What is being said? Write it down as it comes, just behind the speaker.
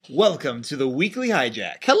Welcome to the Weekly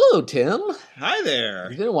Hijack. Hello, Tim. Hi there.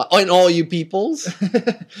 It's been a while. Oh, and all you peoples.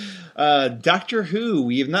 Doctor Who,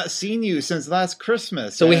 we have not seen you since last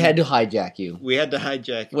Christmas. So we had to hijack you. We had to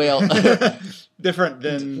hijack you. Well, different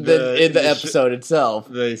than in the episode itself.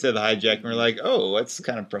 They said the hijack, and we're like, oh, that's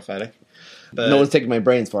kind of prophetic. But no one's taking my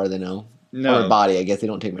brain as far as they know. No. Or my body, I guess they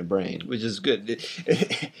don't take my brain. Which is good.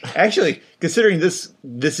 Actually, considering this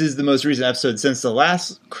is the most recent episode since the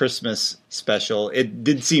last Christmas special, it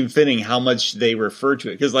did seem fitting how much they refer to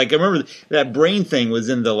it. Because, like, I remember that brain thing was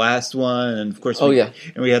in the last one, and of course, and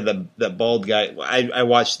we had that bald guy. I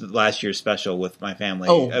watched last year's special with my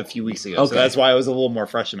family a few weeks ago, so that's why it was a little more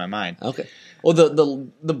fresh in my mind. Okay. Well,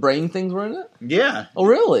 the brain things were in it? Yeah. Oh,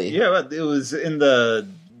 really? Yeah, it was in the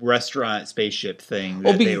restaurant spaceship thing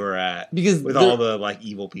that they were at with all the like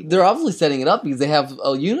evil people. They're obviously setting it up because they have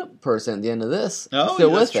a unit person at the end of this. Oh, still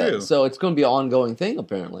that's with true. It. So it's going to be an ongoing thing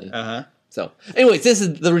apparently. So, anyways, this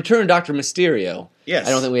is the return of Dr. Mysterio. Yes, I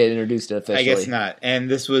don't think we had introduced it officially. I guess not. And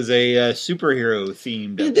this was a superhero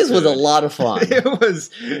themed episode. This was a lot of fun. It was.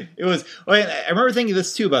 Well, I remember thinking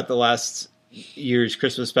this too about the last year's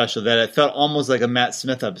Christmas special, that it felt almost like a Matt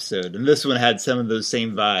Smith episode, and this one had some of those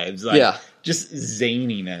same vibes. Like, just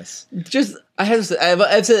zaniness. I have to say,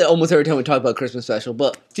 I've said it almost every time we talk about Christmas special,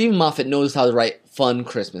 but Stephen Moffat knows how to write fun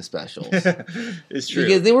Christmas specials. It's true.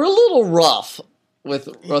 Because they were a little rough with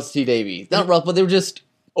Russell T Davies. Not rough, but they were just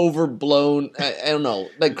overblown. I don't know.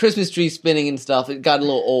 Like Christmas tree spinning and stuff, it got a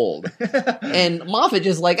little old. And Moffat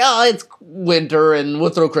just like, it's winter and we'll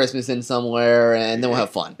throw Christmas in somewhere and then we'll have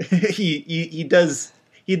fun. He does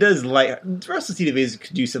light. Russell T Davies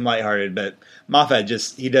could do some lighthearted, but Moffat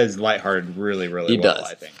he does lighthearted really, really well,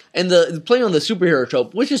 I think. And the playing on the superhero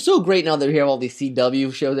trope, which is so great now that we have all these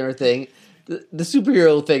CW shows and everything. The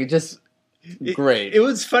superhero thing just great. It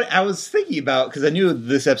was fun. I was thinking about, because I knew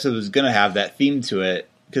this episode was going to have that theme to it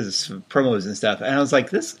because it's promos and stuff, and I was like,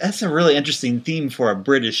 that's a really interesting theme for a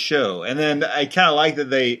British show. And then I kind of like that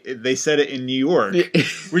they set it in New York,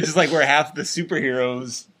 which is like where half the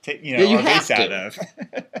superheroes are based out of.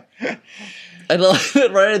 I love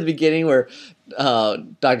it right at the beginning where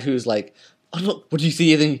Doctor Who's like, "Oh look, what do you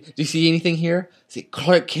see? Do you see anything here? See,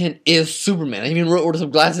 Clark Kent is Superman." I even ordered some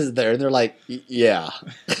glasses there, and they're like, "Yeah."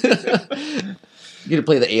 You get to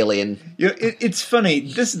play the alien. It's funny.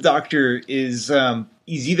 This Doctor is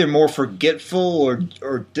he's either more forgetful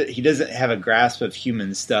or he doesn't have a grasp of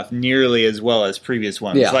human stuff nearly as well as previous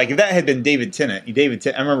ones. Yeah. Like if that had been David Tennant,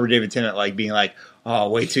 I remember David Tennant like being like, "Oh,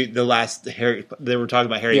 wait till the last they were talking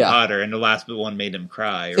about Harry Potter, and the last one made him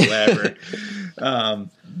cry or whatever."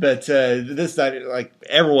 But this Doctor, like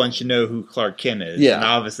everyone should know who Clark Kent is, and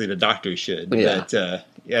obviously the Doctor should. Yeah. But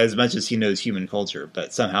as much as he knows human culture,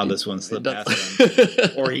 but somehow this one slipped past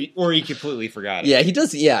him, or he completely forgot it. Yeah, he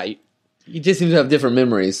does. Yeah, he just seems to have different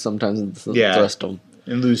memories sometimes than the rest of them,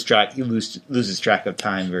 and loses track of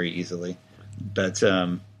time very easily. But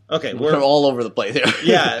okay, we're all over the place here.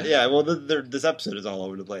 yeah. Well, this episode is all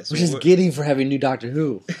over the place, which is giddy for having new Doctor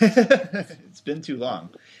Who. It's been too long.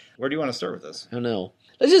 Where do you want to start with this? I don't know.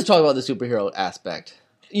 Let's just talk about the superhero aspect.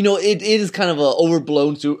 It is kind of a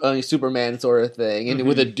overblown Superman sort of thing, and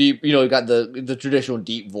with a deep, you got the traditional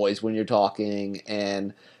deep voice when you're talking,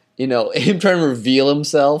 and him trying to reveal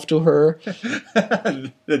himself to her.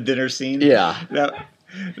 The dinner scene, that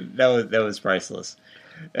was priceless.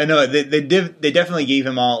 I know they definitely gave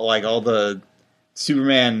him all the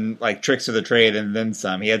Superman like tricks of the trade and then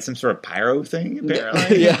some. He had some sort of pyro thing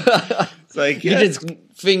apparently. It's like he just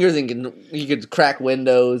fingers and he could crack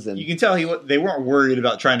windows, and you can tell they weren't worried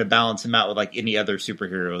about trying to balance him out with like any other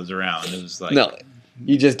superheroes around. It was like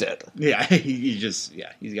he just did. Yeah, he's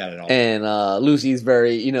got it all. And Lucy's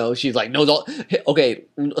very, she's like, no, okay,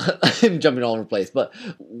 I'm jumping all over the place, but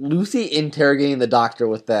Lucy interrogating the Doctor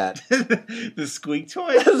with that. The squeak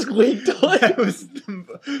toy? The squeak toy? That was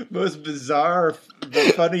the most bizarre,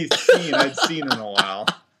 funny scene I'd seen in a while.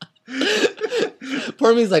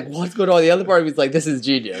 Part of me's like, what's going on? The other part of me's like, this is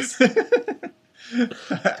genius.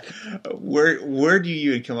 Where do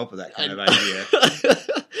you even come up with that kind of idea?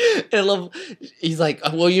 And I love, he's like,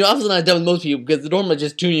 well, obviously not done with most people because normally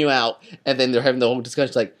just tune you out, and then they're having the whole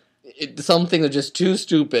discussion like, some things are just too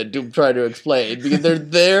stupid to try to explain because they're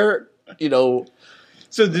there,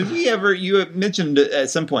 So did we ever? You had mentioned at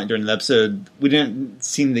some point during the episode we didn't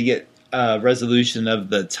seem to get resolution of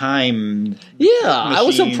the time. Yeah, I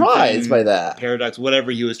was surprised by that paradox,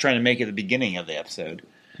 whatever he was trying to make at the beginning of the episode.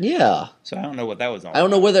 Yeah. So I don't know what that was all I don't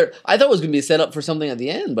know about. whether... I thought it was going to be a setup for something at the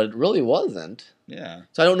end, but it really wasn't. Yeah.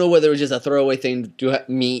 So I don't know whether it was just a throwaway thing to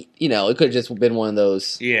meet. You know, it could have just been one of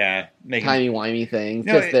those timey-wimey things.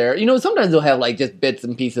 No, there. You know, sometimes they'll have like just bits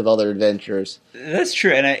and pieces of other adventures. That's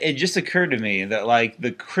true. And it just occurred to me that like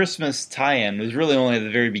the Christmas tie-in was really only at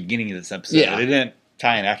the very beginning of this episode. Yeah. It didn't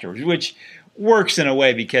tie in afterwards, which works in a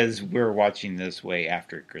way because we're watching this way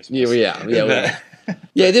after Christmas. Yeah.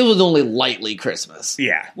 Yeah, this was only lightly Christmas.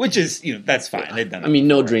 Yeah, which is, that's fine. They've done it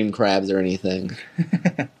no dream crabs or anything.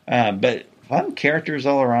 But fun characters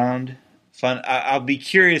all around. Fun. I'll be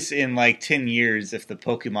curious in like 10 years if the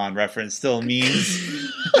Pokemon reference still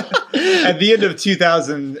means at the end of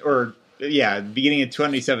 2000 or beginning of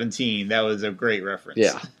 2017. That was a great reference.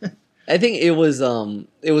 Yeah. I think it was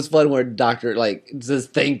fun where Doctor says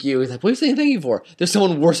thank you. He's like, what are you saying thank you for? There's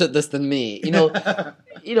someone worse at this than me.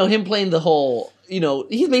 Him playing the whole,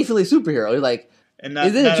 he's basically a superhero. He's like,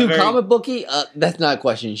 is it too comic booky? That's not a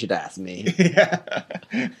question you should ask me. Yeah.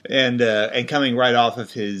 And coming right off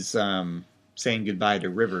of his saying goodbye to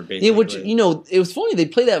River, basically. Yeah, which, it was funny. They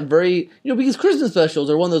play that very, because Christmas specials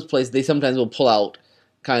are one of those places they sometimes will pull out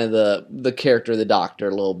kind of the character of the Doctor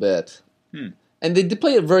a little bit. And they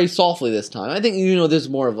play it very softly this time. I think, there's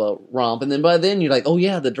more of a romp. And then by then you're like, oh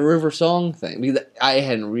yeah, the River Song thing. Because I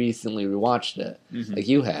hadn't recently rewatched it like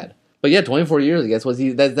you had. But yeah, 24 years, I guess. Was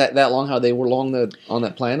he that long how they were on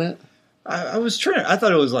that planet? I was trying. I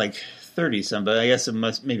thought it was like 30-some, but I guess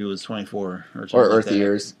maybe it was 24 or something. Or Earth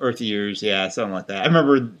years. Earth years, yeah, something like that. I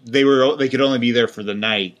remember they could only be there for the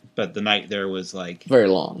night, but the night there was like very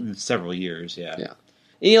long. Several years, yeah. Yeah.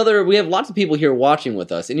 We have lots of people here watching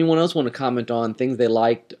with us. Anyone else want to comment on things they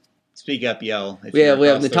liked? Speak up, yell. We have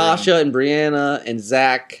Natasha and Brianna and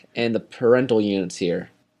Zach and the parental units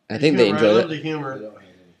here. I think they enjoyed it. I love the humor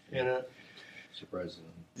in it. Surprisingly.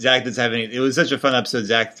 Zach doesn't have any. It was such a fun episode.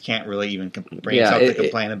 Zach can't really even bring himself to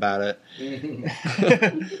complain about it.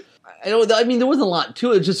 There wasn't a lot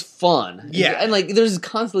to it. It's just fun. Yeah. And there's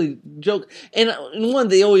constantly joke. And one,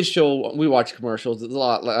 they always show, we watch commercials, there's a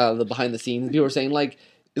lot of the behind the scenes. People are saying,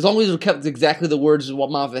 as long as it kept exactly the words as what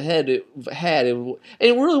Moffat had, and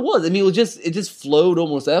it really was. It just flowed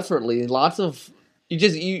almost effortlessly. Lots of,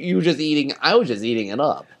 you were just eating, I was just eating it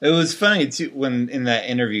up. It was funny, too, when in that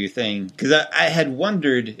interview thing, because I had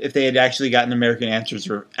wondered if they had actually gotten American actors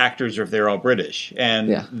or if they were all British. And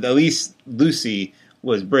at least Lucy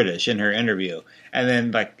was British in her interview. And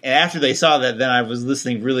then, after they saw that, then I was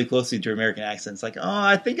listening really closely to her American accents.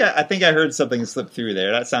 I think I heard something slip through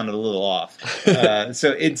there. That sounded a little off.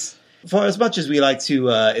 So it's, for as much as we like to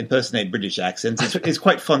impersonate British accents, it's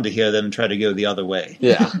quite fun to hear them try to go the other way.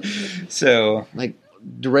 Yeah. So,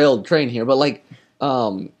 derailed train here, but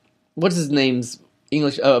what's his name's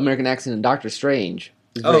English American accent in Doctor Strange?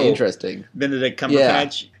 It's very interesting. Benedict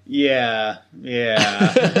Cumberbatch. Yeah.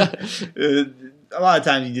 A lot of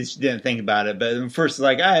times you just didn't think about it, but first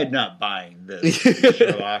I'm not buying this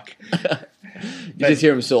Sherlock. You just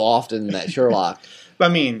hear him so often in that Sherlock.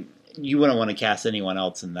 But you wouldn't want to cast anyone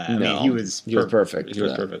else in that. No, he was perfect. He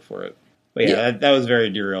was perfect for it. But that was very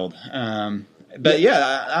derailed. But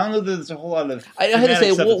yeah, I don't know that there's a whole lot of. I had to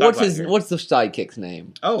say, what's the sidekick's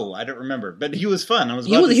name? Oh, I don't remember, but he was fun.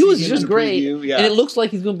 He was just great, and it looks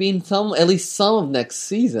like he's going to be in at least some of next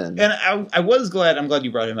season. And I'm glad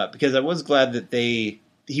you brought him up because I was glad that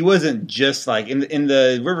he wasn't just in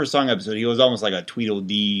the River Song episode. He was almost like a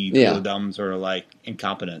Tweedledum sort of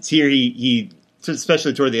incompetence. Here he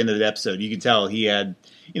especially toward the end of the episode, you could tell he had.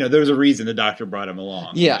 There was a reason the Doctor brought him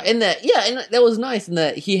along. Yeah, and that was nice in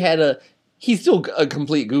that he had he's still a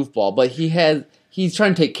complete goofball, but he's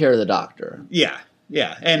trying to take care of the Doctor. Yeah,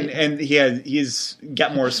 and he's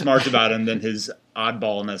got more smarts about him than his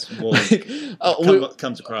oddballness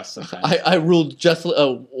comes across sometimes. I ruled just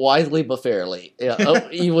wisely but fairly. Yeah,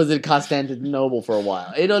 he was in Constantinople for a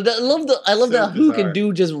while. I love that who can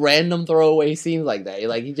do just random throwaway scenes like that.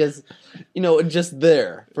 He just just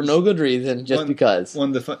there for no good reason, just because.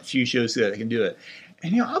 One of the few shows that can do it.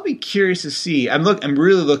 And I'll be curious to see. I'm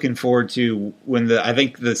really looking forward to when I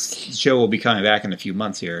think this show will be coming back in a few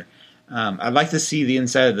months here. I'd like to see the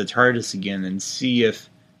inside of the TARDIS again and see if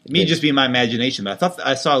it may just be my imagination, but I thought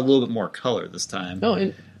I saw a little bit more color this time.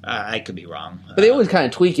 No, I could be wrong. But they always kind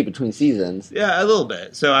of tweak it between seasons. Yeah, a little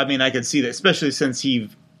bit. So I could see that, especially since he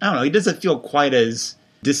doesn't feel quite as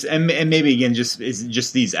and maybe again it's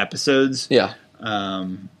just these episodes. Yeah.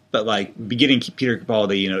 But beginning Peter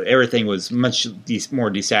Capaldi, everything was much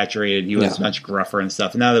more desaturated. He was much gruffer and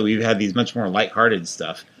stuff. Now that we've had these much more lighthearted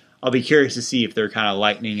stuff, I'll be curious to see if they're kind of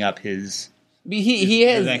lightening up his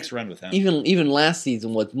next run with him. Even last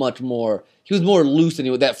season was much more. He was more loose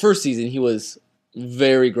than that first season. He was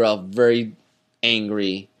very gruff, very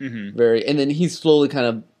angry, Mm-hmm. and then he's slowly kind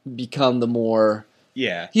of become the more.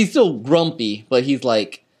 Yeah, he's still grumpy, but he's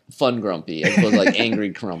like fun grumpy as opposed to like angry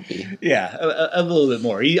grumpy. Yeah, a little bit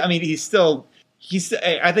more. He's still.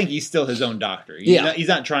 I think he's still his own doctor. He's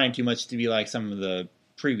not trying too much to be like some of the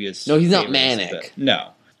previous. No, he's not manic.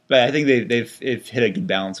 But I think they've hit a good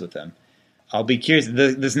balance with them. I'll be curious.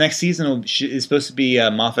 This next season is supposed to be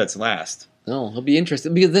Moffat's last. Oh, he'll be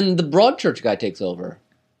interesting because then the Broadchurch guy takes over.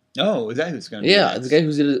 Oh, is that who's going to? Yeah, it's the guy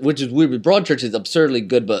which is weird. But Broadchurch is absurdly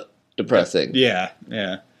good but depressing. Yeah.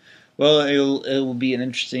 Well, it will be an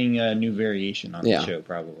interesting new variation on the show,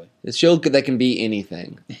 probably. It's a show that can be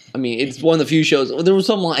anything. I mean, it's one of the few shows. There was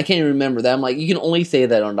some I can't even remember that. I'm like, you can only say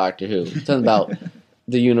that on Doctor Who. Something about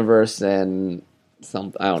the universe and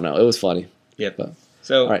something. I don't know. It was funny. Yep. But,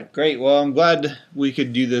 so, all right. Great. Well, I'm glad we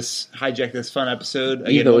could hijack this fun episode.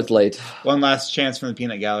 Even though it's late. One last chance from the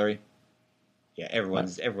Peanut Gallery. Yeah,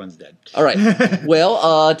 everyone's dead. All right.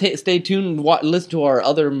 Well, stay tuned and listen to our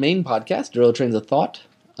other main podcast, Derailed Trains of Thought.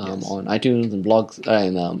 On iTunes and blogs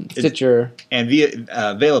and Stitcher. And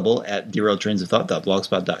available at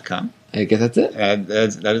derailedtrainsofthought.blogspot.com. I guess that's it. And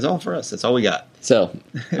that is all for us. That's all we got. So,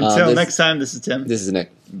 until next time, this is Tim. This is Nick.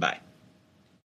 Bye.